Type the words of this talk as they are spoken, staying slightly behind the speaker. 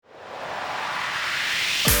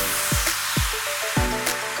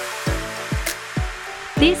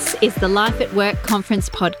This is the Life at Work Conference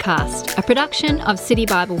podcast, a production of City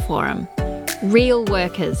Bible Forum. Real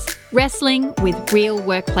workers, wrestling with real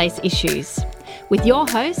workplace issues. With your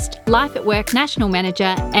host, Life at Work National Manager,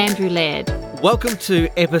 Andrew Laird. Welcome to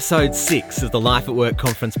episode 6 of the Life at Work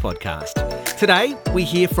Conference podcast. Today, we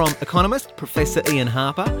hear from economist Professor Ian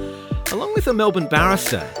Harper, along with a Melbourne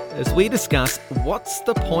barrister, as we discuss what's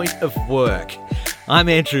the point of work. I'm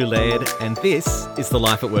Andrew Laird, and this is the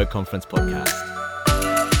Life at Work Conference podcast.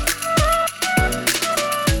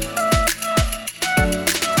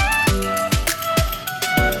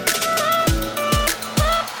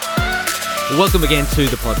 Welcome again to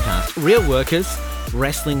the podcast, Real Workers,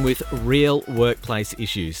 Wrestling with Real Workplace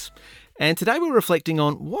Issues. And today we're reflecting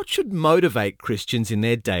on what should motivate Christians in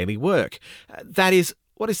their daily work. That is,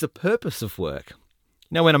 what is the purpose of work?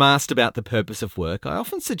 Now, when I'm asked about the purpose of work, I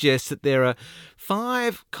often suggest that there are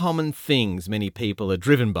 5 common things many people are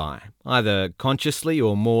driven by, either consciously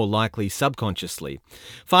or more likely subconsciously.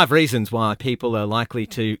 5 reasons why people are likely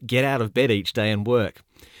to get out of bed each day and work.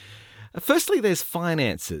 Firstly, there's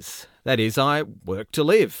finances. That is, I work to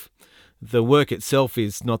live. The work itself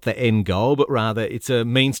is not the end goal, but rather it's a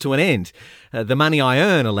means to an end. The money I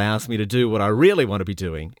earn allows me to do what I really want to be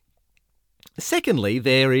doing. Secondly,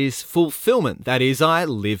 there is fulfillment. That is, I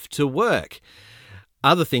live to work.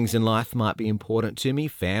 Other things in life might be important to me,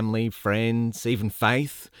 family, friends, even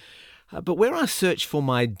faith. But where I search for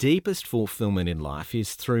my deepest fulfillment in life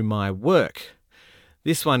is through my work.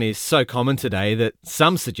 This one is so common today that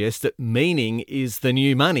some suggest that meaning is the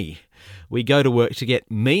new money. We go to work to get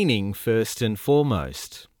meaning first and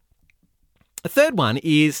foremost. A third one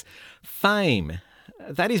is fame.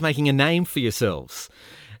 That is making a name for yourselves.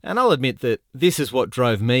 And I'll admit that this is what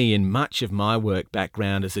drove me in much of my work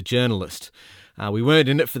background as a journalist. We weren't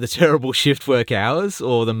in it for the terrible shift work hours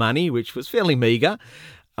or the money, which was fairly meagre.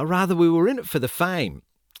 Rather, we were in it for the fame,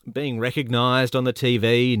 being recognised on the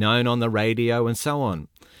TV, known on the radio, and so on.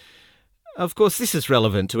 Of course, this is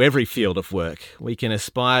relevant to every field of work. We can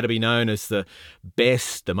aspire to be known as the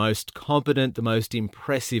best, the most competent, the most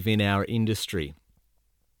impressive in our industry.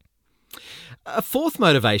 A fourth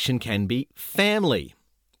motivation can be family.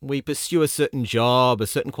 We pursue a certain job, a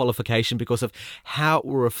certain qualification because of how it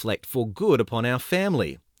will reflect for good upon our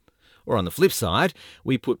family. Or on the flip side,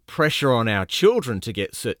 we put pressure on our children to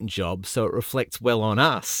get certain jobs so it reflects well on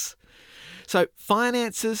us. So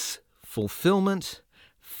finances, fulfillment,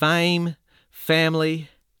 fame, family,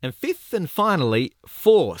 and fifth and finally,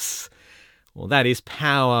 force. Well, that is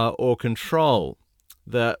power or control.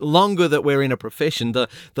 The longer that we're in a profession, the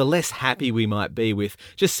less happy we might be with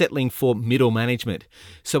just settling for middle management.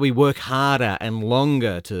 So we work harder and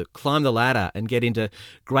longer to climb the ladder and get into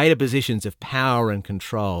greater positions of power and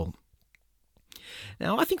control.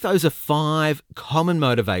 Now, I think those are 5 common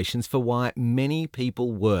motivations for why many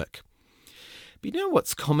people work. But you know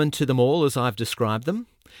what's common to them all as I've described them?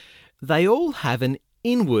 They all have an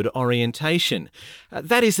inward orientation.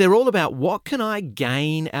 That is, they're all about what can I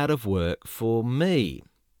gain out of work for me.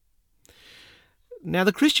 Now,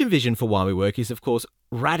 the Christian vision for why we work is, of course,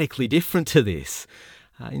 radically different to this.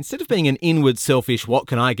 Instead of being an inward, selfish, what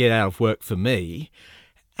can I get out of work for me,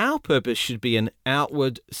 our purpose should be an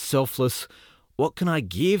outward, selfless, what can I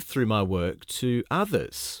give through my work to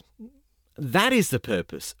others? That is the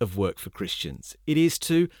purpose of work for Christians. It is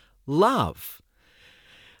to love.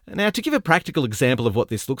 Now, to give a practical example of what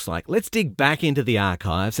this looks like, let's dig back into the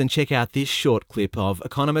archives and check out this short clip of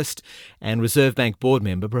economist and Reserve Bank board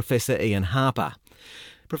member Professor Ian Harper.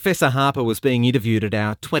 Professor Harper was being interviewed at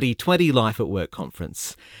our 2020 Life at Work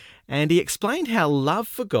conference, and he explained how love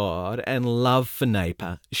for God and love for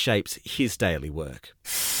neighbour shapes his daily work.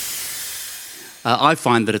 I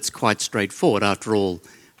find that it's quite straightforward. After all,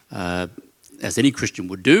 as any Christian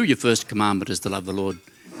would do, your first commandment is to love the Lord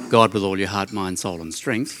God with all your heart, mind, soul and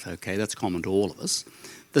strength. Okay, that's common to all of us.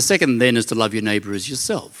 The second then is to love your neighbour as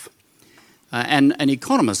yourself. And an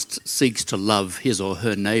economist seeks to love his or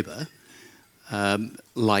her neighbour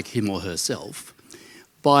like him or herself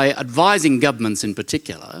by advising governments in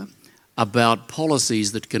particular about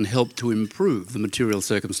policies that can help to improve the material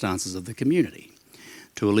circumstances of the community,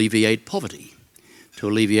 to alleviate poverty, to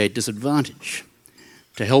alleviate disadvantage,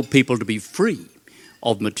 to help people to be free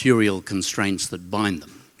of material constraints that bind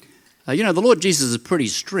them. The Lord Jesus is pretty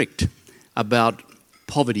strict about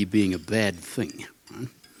poverty being a bad thing.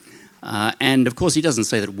 Right? And of course, he doesn't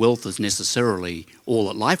say that wealth is necessarily all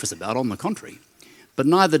that life is about, on the contrary. But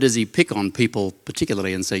neither does he pick on people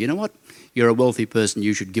particularly and say, you know what, you're a wealthy person,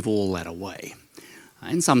 you should give all that away.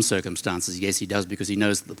 In some circumstances, yes, he does, because he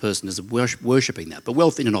knows that the person is worshipping that. But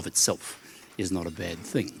wealth in and of itself is not a bad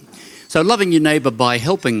thing. So loving your neighbour by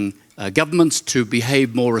helping governments to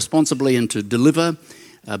behave more responsibly and to deliver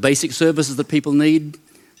basic services that people need,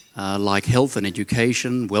 like health and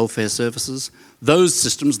education, welfare services. Those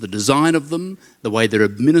systems, the design of them, the way they're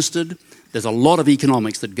administered, there's a lot of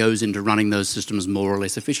economics that goes into running those systems more or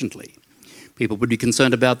less efficiently. People would be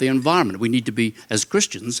concerned about the environment. We need to be, as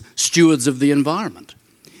Christians, stewards of the environment.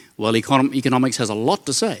 Well, economics has a lot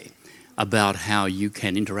to say about how you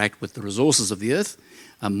can interact with the resources of the earth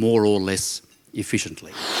more or less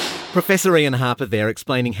efficiently. Professor Ian Harper there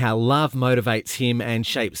explaining how love motivates him and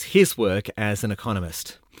shapes his work as an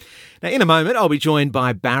economist. Now, in a moment, I'll be joined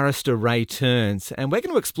by barrister Ray Turns, and we're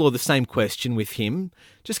going to explore the same question with him,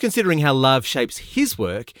 just considering how love shapes his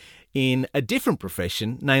work in a different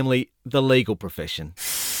profession, namely the legal profession.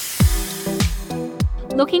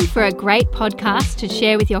 Looking for a great podcast to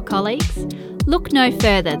share with your colleagues? Look no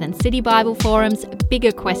further than City Bible Forum's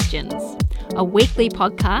Bigger Questions, a weekly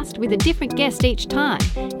podcast with a different guest each time,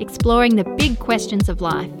 exploring the big questions of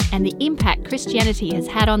life and the impact Christianity has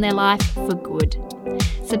had on their life for good.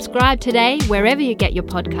 Subscribe today wherever you get your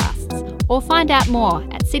podcasts, or find out more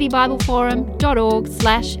at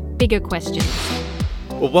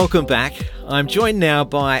citybibleforum.org/biggerquestions. Well, welcome back. I'm joined now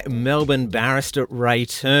by Melbourne barrister Ray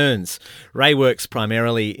Turns. Ray works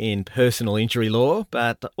primarily in personal injury law,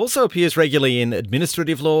 but also appears regularly in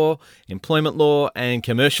administrative law, employment law and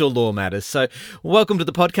commercial law matters. So welcome to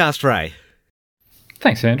the podcast, Ray.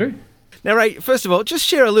 Thanks, Andrew. Now, Ray, first of all, just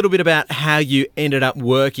share a little bit about how you ended up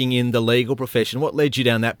working in the legal profession. What led you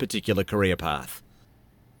down that particular career path?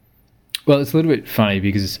 Well, it's a little bit funny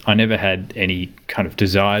because I never had any kind of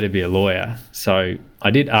desire to be a lawyer. So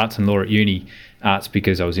I did arts and law at uni, arts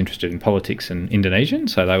because I was interested in politics and Indonesian,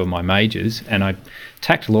 so they were my majors. And I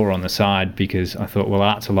tacked law on the side because I thought, well,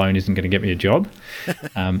 arts alone isn't going to get me a job.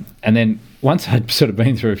 And then once I'd sort of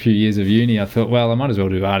been through a few years of uni, I thought, well, I might as well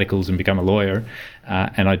do articles and become a lawyer.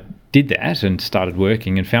 And I did that and started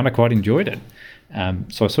working and found I quite enjoyed it.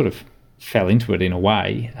 So I sort of fell into it in a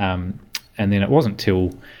way. And then it wasn't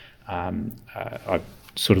till I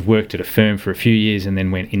sort of worked at a firm for a few years and then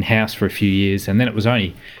went in-house for a few years. And then it was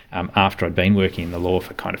only after I'd been working in the law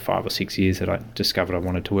for kind of 5 or 6 years that I discovered I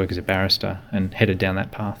wanted to work as a barrister and headed down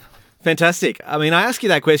that path. Fantastic. I mean, I ask you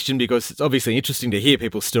that question because it's obviously interesting to hear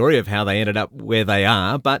people's story of how they ended up where they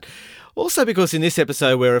are, but also because in this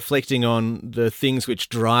episode we're reflecting on the things which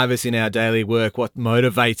drive us in our daily work, what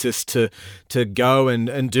motivates us to go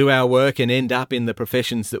and do our work and end up in the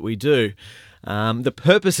professions that we do. The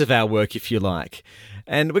purpose of our work, if you like.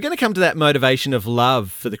 And we're going to come to that motivation of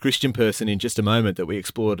love for the Christian person in just a moment that we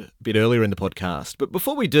explored a bit earlier in the podcast. But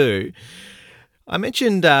before we do, I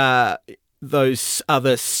mentioned those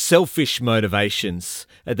other selfish motivations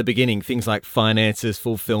at the beginning, things like finances,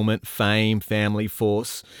 fulfillment, fame, family,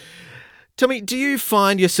 force. Tell me, do you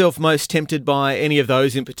find yourself most tempted by any of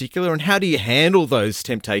those in particular, and how do you handle those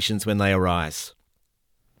temptations when they arise?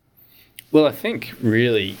 Well, I think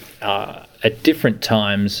really at different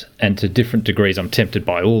times and to different degrees, I'm tempted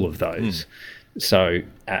by all of those. So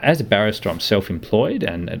as a barrister, I'm self-employed,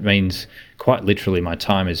 and it means quite literally my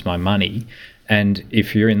time is my money. And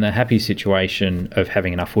if you're in the happy situation of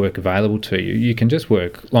having enough work available to you, you can just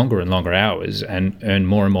work longer and longer hours and earn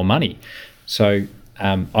more and more money. So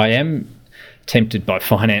I am tempted by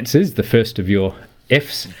finances, the first of your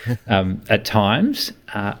F's at times.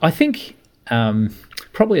 I think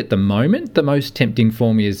probably at the moment, the most tempting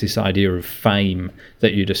for me is this idea of fame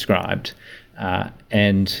that you described.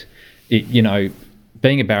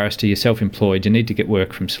 Being a barrister, you're self-employed, you need to get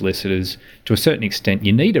work from solicitors. To a certain extent,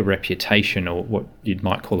 you need a reputation, or what you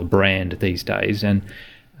might call a brand these days. And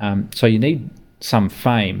so you need some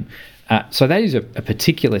fame. So that is a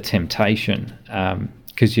particular temptation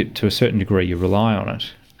because to a certain degree you rely on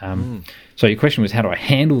it. So your question was, how do I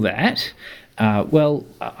handle that? Well,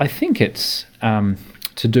 I think it's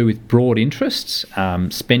to do with broad interests,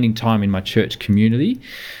 spending time in my church community.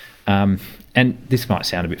 And this might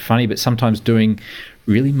sound a bit funny, but sometimes doing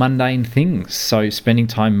really mundane things. So spending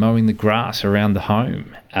time mowing the grass around the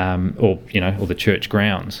home, or the church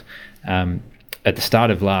grounds. At the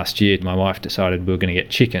start of last year, my wife decided we were going to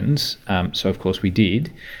get chickens. So of course we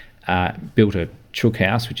did. Built a chook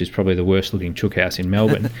house, which is probably the worst looking chook house in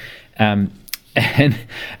Melbourne. I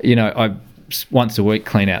once a week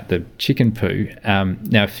clean out the chicken poo.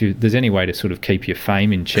 Now, if there's any way to sort of keep your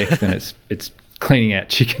fame in check, then it's cleaning out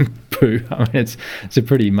chicken poo. I mean, it's a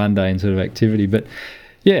pretty mundane sort of activity. But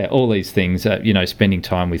yeah, all these things, spending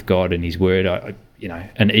time with God and His Word.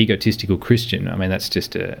 An egotistical Christian. I mean, that's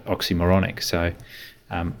just oxymoronic. So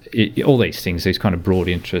all these things, these kind of broad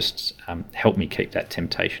interests, help me keep that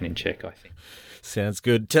temptation in check, I think. Sounds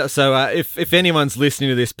good. So if anyone's listening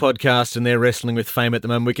to this podcast and they're wrestling with fame at the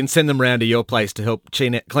moment, we can send them round to your place to help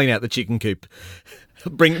clean out the chicken coop.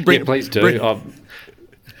 Please do.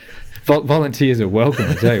 Volunteers are welcome,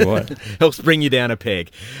 I tell you what. Helps bring you down a peg.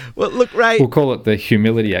 Well, look, Ray... We'll call it the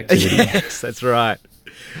humility activity. Yes, that's right.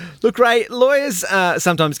 Look, Ray, lawyers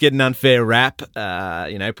sometimes get an unfair rap,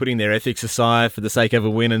 putting their ethics aside for the sake of a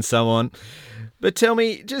win and so on. But tell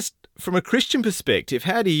me, just from a Christian perspective,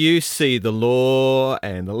 how do you see the law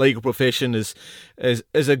and the legal profession as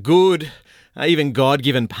a good, even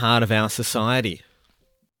God-given part of our society?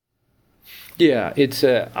 Yeah,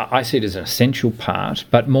 I see it as an essential part,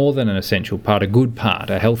 but more than an essential part, a good part,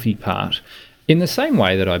 a healthy part, in the same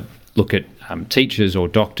way that I look at teachers or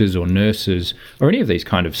doctors or nurses or any of these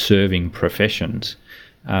kind of serving professions.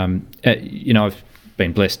 I've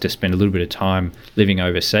been blessed to spend a little bit of time living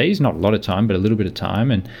overseas, not a lot of time, but a little bit of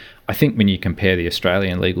time. And I think when you compare the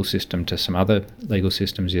Australian legal system to some other legal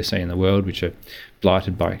systems you see in the world, which are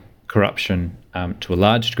blighted by corruption to a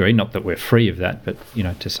large degree, not that we're free of that, but,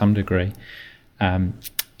 to some degree,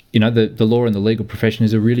 the law and the legal profession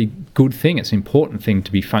is a really good thing. It's an important thing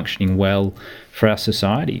to be functioning well for our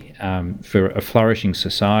society. For a flourishing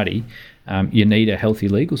society, you need a healthy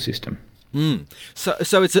legal system.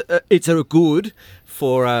 So it's a good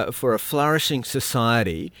for a flourishing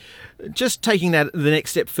society. Just taking that the next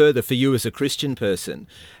step further for you as a Christian person,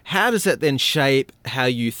 how does that then shape how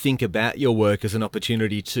you think about your work as an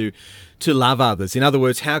opportunity to love others? In other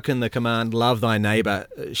words, how can the command "love thy neighbour"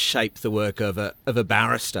 shape the work of a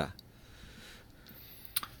barrister?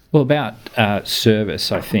 Well, about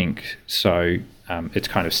service, I think. So it's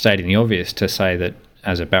kind of stating the obvious to say that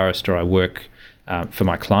as a barrister, I work for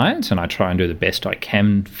my clients and I try and do the best I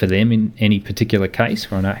can for them in any particular case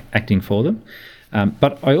where I'm acting for them.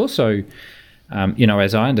 But I also,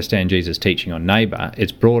 as I understand Jesus' teaching on neighbour,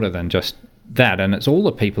 it's broader than just that, and it's all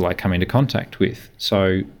the people I come into contact with.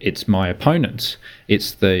 So it's my opponents,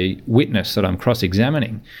 it's the witness that I'm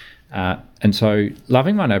cross-examining. And so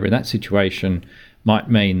loving my neighbour in that situation might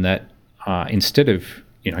mean that instead of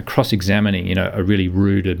cross-examining in a really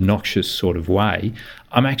rude, obnoxious sort of way,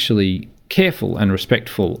 I'm actually careful and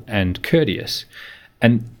respectful and courteous.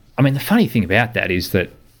 And I mean, the funny thing about that is that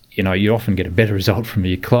you often get a better result from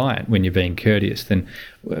your client when you're being courteous than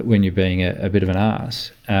when you're being a bit of an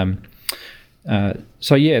arse.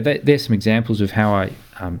 There's some examples of how I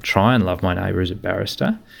try and love my neighbour as a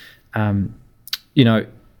barrister.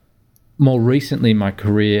 More recently in my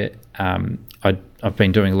career, I've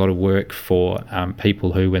been doing a lot of work for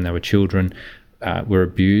people who, when they were children, were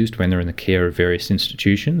abused when they're in the care of various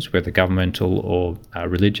institutions, whether governmental or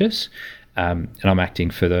religious. And I'm acting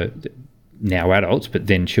for the now adults, but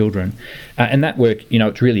then children. And that work,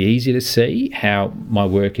 it's really easy to see how my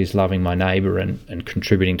work is loving my neighbour and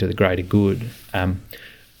contributing to the greater good.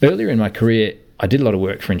 Earlier in my career, I did a lot of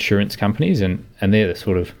work for insurance companies, and they're the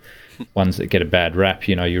sort of ones that get a bad rap.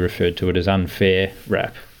 You referred to it as unfair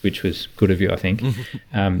rap, which was good of you, I think.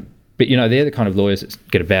 But, they're the kind of lawyers that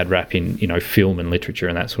get a bad rap in, film and literature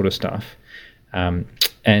and that sort of stuff.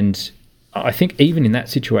 And I think even in that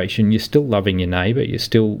situation, you're still loving your neighbour, you're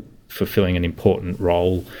still fulfilling an important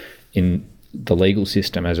role in the legal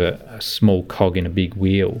system as a small cog in a big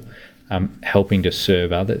wheel, helping to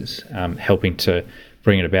serve others, helping to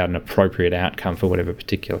bring it about an appropriate outcome for whatever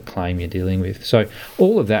particular claim you're dealing with. So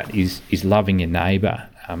all of that is loving your neighbour,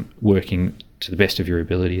 working to the best of your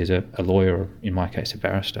ability as a lawyer, or in my case, a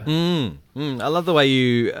barrister. I love the way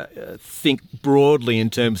you think broadly in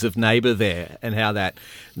terms of neighbour there, and how that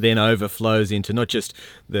then overflows into not just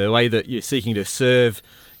the way that you're seeking to serve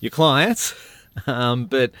your clients,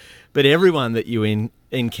 but everyone that you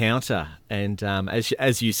encounter. And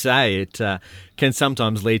as you say, it can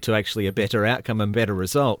sometimes lead to actually a better outcome and better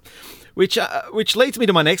result. Which leads me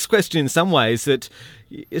to my next question in some ways, that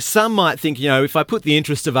some might think, if I put the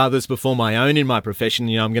interest of others before my own in my profession,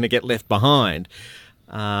 I'm going to get left behind.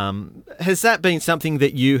 Has that been something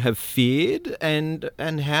that you have feared, and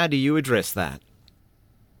how do you address that?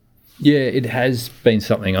 Yeah, it has been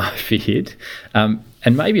something I feared,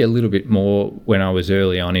 and maybe a little bit more when I was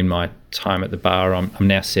early on in my time at the bar. I'm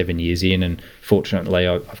now 7 years in, and fortunately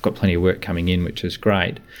I've got plenty of work coming in, which is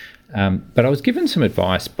great. But I was given some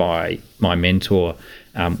advice by my mentor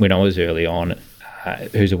when I was early on,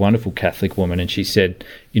 who's a wonderful Catholic woman, and she said,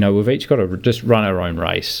 we've each got to just run our own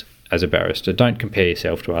race as a barrister. Don't compare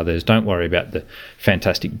yourself to others. Don't worry about the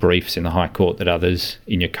fantastic briefs in the High Court that others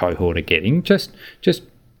in your cohort are getting. Just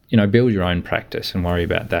build your own practice and worry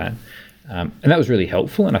about that. And that was really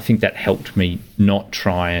helpful, and I think that helped me not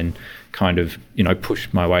try and kind of, push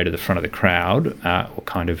my way to the front of the crowd or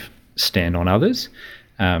kind of stand on others.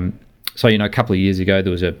 So, a couple of years ago,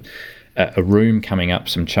 there was a room coming up,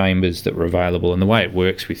 some chambers that were available. And the way it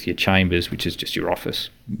works with your chambers, which is just your office,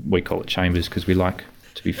 we call it chambers because we like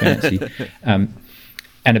to be fancy.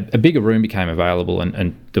 And a bigger room became available,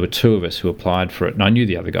 and there were two of us who applied for it. And I knew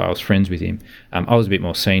the other guy. I was friends with him. I was a bit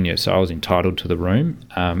more senior, so I was entitled to the room.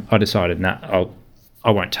 I decided, I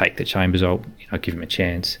won't take the chambers. I'll give him a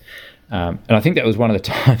chance. And I think that was one of the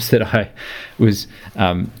times that I was,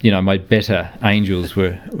 my better angels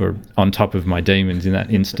were on top of my demons in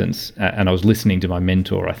that instance. And I was listening to my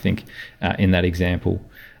mentor, I think, in that example.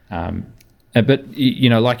 But,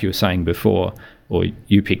 like you were saying before, or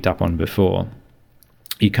you picked up on before,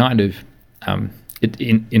 you kind of,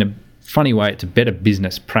 in a funny way, it's a better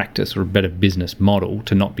business practice or a better business model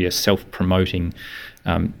to not be a self-promoting,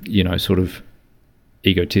 sort of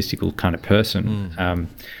egotistical kind of person.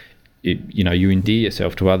 You endear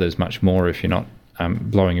yourself to others much more if you're not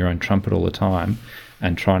blowing your own trumpet all the time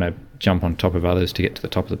and trying to jump on top of others to get to the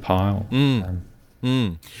top of the pile.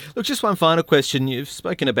 Look, just one final question. You've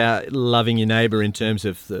spoken about loving your neighbour in terms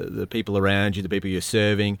of the people around you, the people you're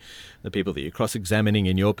serving, the people that you're cross-examining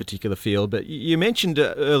in your particular field. But you mentioned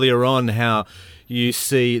earlier on how you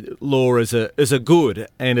see law as a good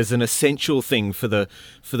and as an essential thing for the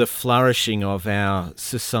flourishing of our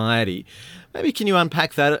society. Maybe can you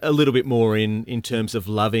unpack that a little bit more in terms of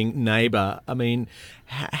loving neighbour? I mean,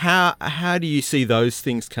 how do you see those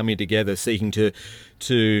things coming together, seeking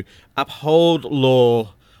to uphold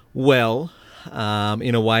law well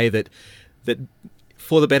in a way that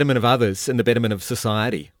for the betterment of others and the betterment of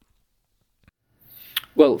society?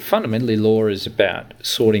 Well, fundamentally, law is about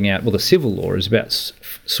sorting out, the civil law is about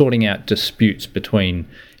sorting out disputes between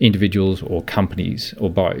individuals or companies or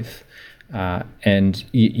both. And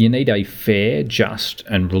you need a fair, just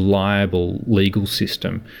and reliable legal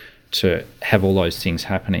system to have all those things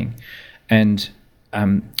happening. And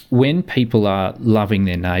when people are loving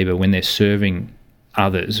their neighbour, when they're serving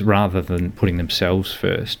others rather than putting themselves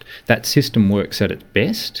first, that system works at its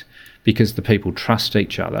best because the people trust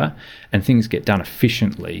each other and things get done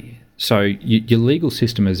efficiently. So your legal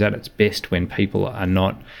system is at its best when people are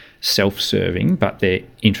not self-serving, but they're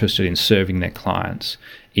interested in serving their clients,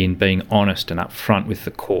 in being honest and upfront with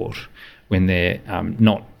the court, when they're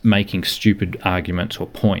not making stupid arguments or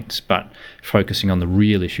points, but focusing on the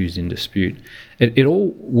real issues in dispute. It all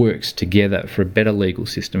works together for a better legal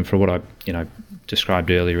system, for what I described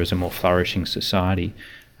earlier as a more flourishing society.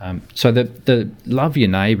 So the love your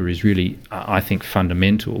neighbour is really, I think,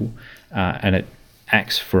 fundamental, and it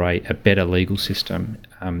acts for a better legal system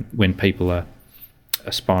when people are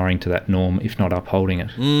aspiring to that norm, if not upholding it.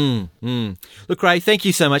 Look, Ray, thank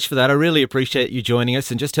you so much for that. I really appreciate you joining us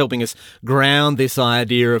and just helping us ground this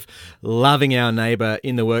idea of loving our neighbour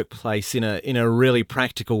in the workplace in a really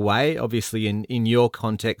practical way, obviously in your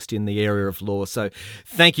context in the area of law. So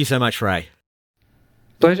thank you so much, Ray.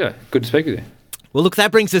 Pleasure. Good to speak with you. Well, look,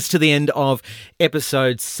 that brings us to the end of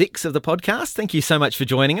episode 6 of the podcast. Thank you so much for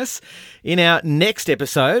joining us. In our next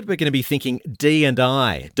episode, we're going to be thinking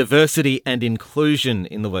D&I, diversity and inclusion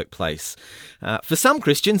in the workplace. For some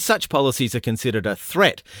Christians, such policies are considered a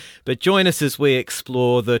threat, but join us as we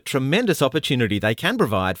explore the tremendous opportunity they can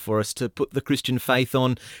provide for us to put the Christian faith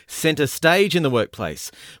on centre stage in the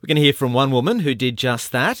workplace. We're going to hear from one woman who did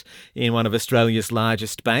just that in one of Australia's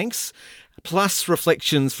largest banks, plus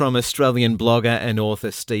reflections from Australian blogger and author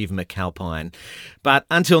Steve McAlpine. But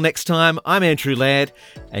until next time, I'm Andrew Laird,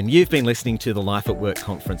 and you've been listening to the Life at Work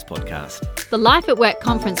Conference podcast. The Life at Work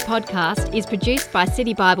Conference podcast is produced by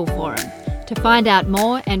City Bible Forum. To find out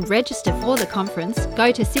more and register for the conference,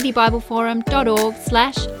 go to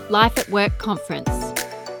citybibleforum.org/lifeatworkconference.